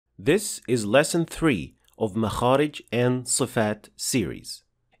This is Lesson 3 of Makharij and Sifaat series.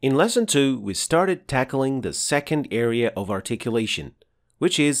 In Lesson 2, we started tackling the second area of articulation,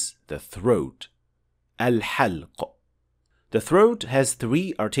 which is the throat. Al-halq. The throat has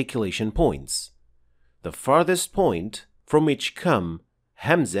 3 articulation points. The farthest point, from which come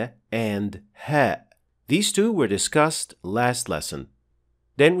hamza and ha. These 2 were discussed last lesson.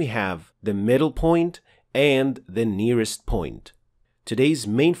 Then we have the middle point and the nearest point. Today's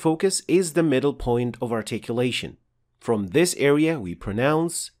main focus is the middle point of articulation. From this area, we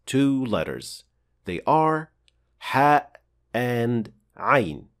pronounce 2 letters. They are ha and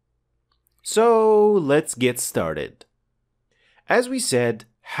ayn. So let's get started. As we said,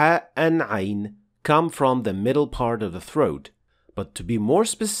 ha and ayn come from the middle part of the throat, but to be more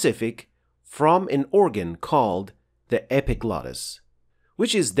specific, from an organ called the epiglottis,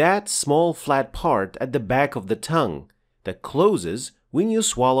 which is that small flat part at the back of the tongue that closes when you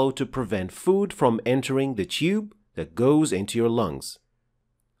swallow to prevent food from entering the tube that goes into your lungs.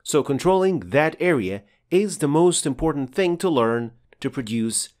 So controlling that area is the most important thing to learn to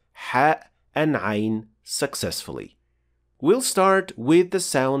produce ha and ayn successfully. We'll start with the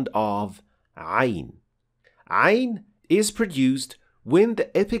sound of ayn. Ayn is produced when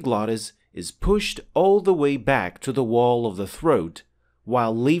the epiglottis is pushed all the way back to the wall of the throat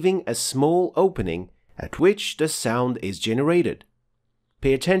while leaving a small opening at which the sound is generated.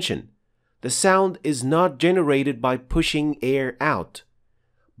 Pay attention, the sound is not generated by pushing air out,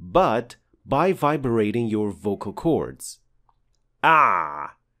 but by vibrating your vocal cords.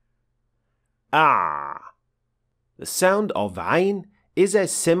 Ah, ah. The sound of ayn is a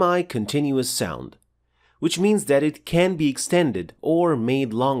semi-continuous sound, which means that it can be extended or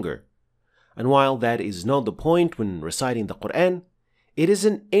made longer. And while that is not the point when reciting the Quran, it is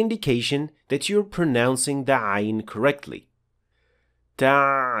an indication that you're pronouncing the ayn correctly.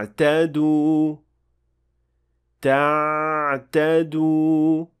 Ta'tadu,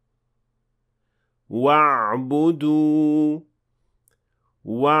 ta'tadu, wa'budu,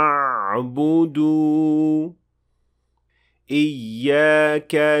 wa'budu.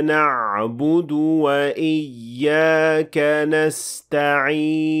 إياك نعبد وإياك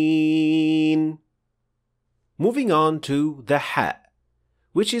نستعين. Moving on to the ha,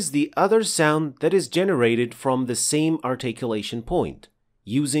 which is the other sound that is generated from the same articulation point,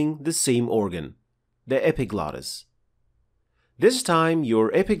 using the same organ, the epiglottis. This time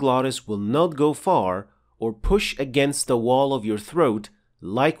your epiglottis will not go far or push against the wall of your throat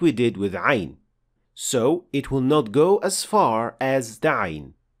like we did with ayn. So it will not go as far as the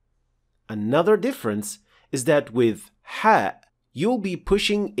ayn. Another difference is that with ha, you'll be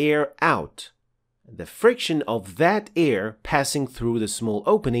pushing air out. The friction of that air passing through the small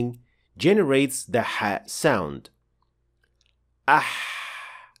opening generates the ha sound. Ah,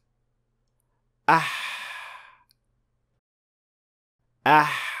 ah,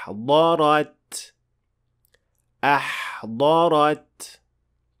 ahdarat, ahdarat,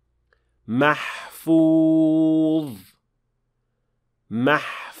 محفوظ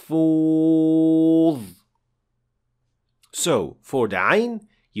محفوظ. So, for the ayn,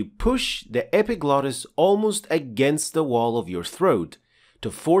 you push the epiglottis almost against the wall of your throat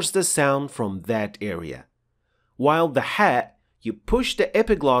to force the sound from that area. While the ha, you push the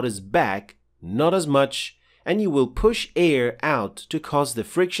epiglottis back, not as much, and you will push air out to cause the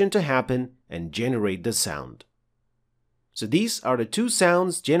friction to happen and generate the sound. So these are the 2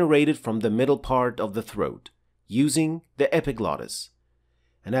 sounds generated from the middle part of the throat, using the epiglottis.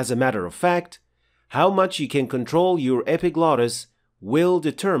 And as a matter of fact, how much you can control your epiglottis will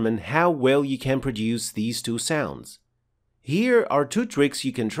determine how well you can produce these 2 sounds. Here are 2 tricks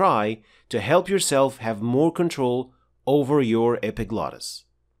you can try to help yourself have more control over your epiglottis.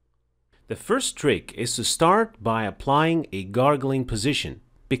 The first trick is to start by applying a gargling position,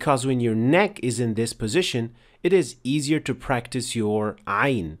 because when your neck is in this position, it is easier to practice your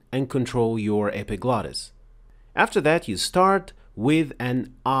ayn and control your epiglottis. After that, you start with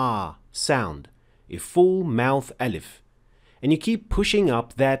an ah sound, a full mouth alif, and you keep pushing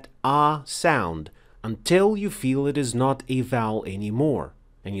up that ah sound until you feel it is not a vowel anymore,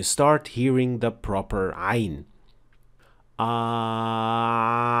 and you start hearing the proper ayn. Ah.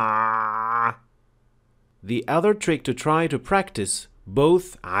 The other trick to try to practice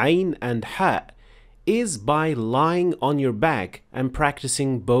both ayn and ha is by lying on your back and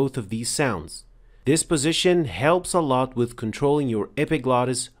practicing both of these sounds. This position helps a lot with controlling your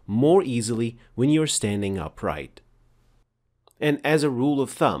epiglottis more easily when you're standing upright. And as a rule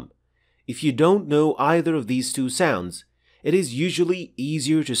of thumb, if you don't know either of these 2 sounds, it is usually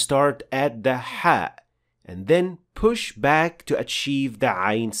easier to start at the ha and then push back to achieve the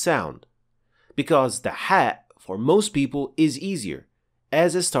ayn sound. Because the ha for most people is easier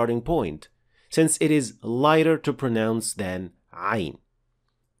as a starting point, since it is lighter to pronounce than ayn.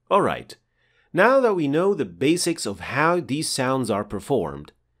 Alright, now that we know the basics of how these sounds are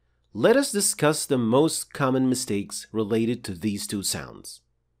performed, let us discuss the most common mistakes related to these two sounds.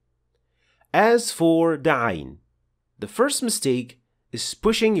 As for the ayn, the first mistake is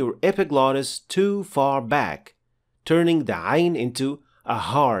pushing your epiglottis too far back, turning the ayn into a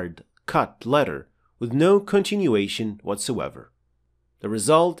hard, cut letter with no continuation whatsoever. The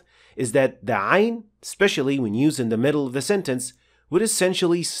result is that the ayn, especially when used in the middle of the sentence, would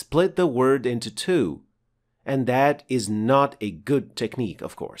essentially split the word into two, and that is not a good technique,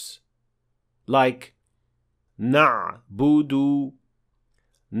 of course. Like na'budu,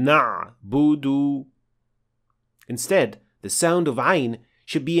 na'budu. Instead, the sound of ayn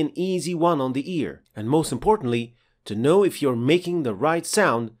should be an easy one on the ear, and most importantly, to know if you're making the right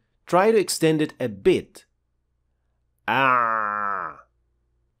sound, try to extend it a bit. Ah.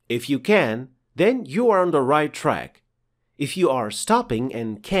 If you can, then you are on the right track. If you are stopping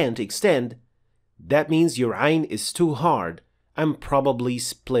and can't extend, that means your ayn is too hard and probably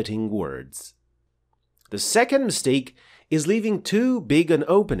splitting words. The second mistake is leaving too big an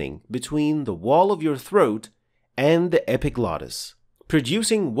opening between the wall of your throat and the epiglottis,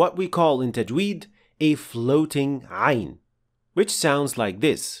 producing what we call in Tajweed a floating ayn, which sounds like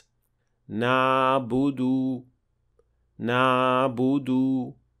this. Na'budu,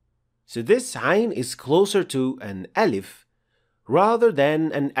 na'budu. So this ayn is closer to an alif rather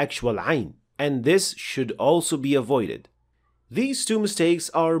than an actual ayn, and this should also be avoided. These two mistakes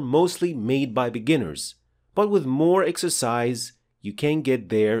are mostly made by beginners, but with more exercise, you can get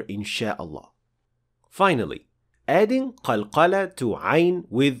there insha'Allah. Finally, adding qalqala to ayn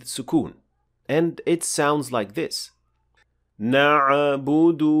with sukun, and it sounds like this.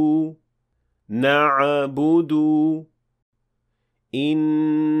 Na'budu, na'budu.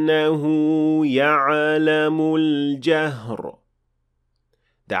 Innahu ya'lamul jahr.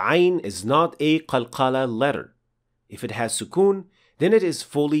 The ayn is not a qalqala letter. If it has sukun, then it is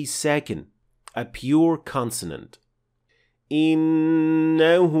fully sakin, a pure consonant.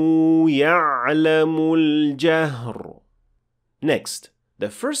 Innahu ya'lamul jahr. Next, the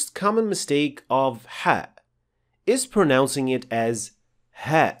first common mistake of ha is pronouncing it as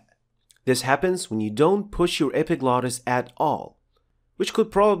ha. This happens when you don't push your epiglottis at all, which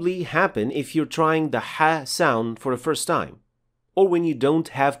could probably happen if you're trying the ha sound for the first time, or when you don't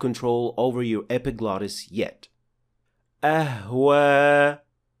have control over your epiglottis yet. Ahwa,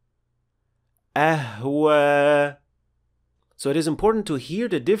 ahwa. So it is important to hear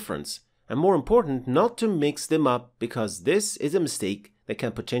the difference, and more important, not to mix them up, because this is a mistake that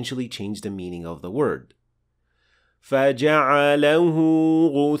can potentially change the meaning of the word. فَجَعَلَهُ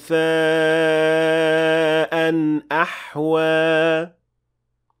غُثَاءً أَحْوَى.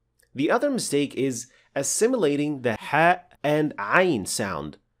 The other mistake is assimilating the ha and ayn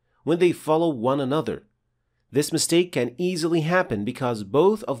sound when they follow one another. This mistake can easily happen because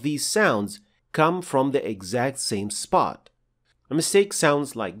both of these sounds come from the exact same spot. A mistake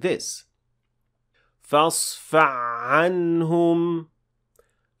sounds like this. فَاصْفَحْ عَنْهُمْ,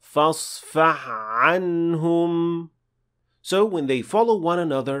 فَاصْفَحْ عَنْهُمْ. So when they follow one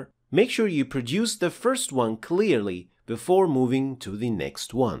another, make sure you produce the first one clearly before moving to the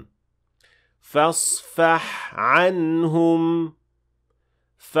next one. فَاصْفَحْ عَنْهُمْ,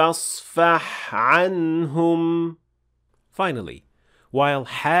 فَاصْفَحْ عَنْهُمْ. Finally, while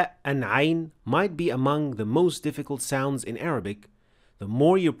ha and ayn might be among the most difficult sounds in Arabic, the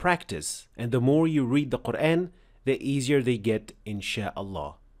more you practice and the more you read the Quran, the easier they get,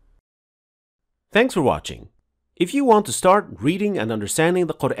 insha'Allah. Thanks for watching. If you want to start reading and understanding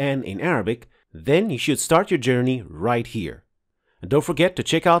the Quran in Arabic, then you should start your journey right here. And don't forget to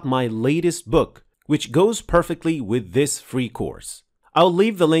check out my latest book, which goes perfectly with this free course. I'll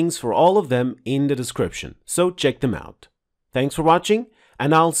leave the links for all of them in the description, so check them out. Thanks for watching,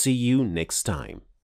 and I'll see you next time.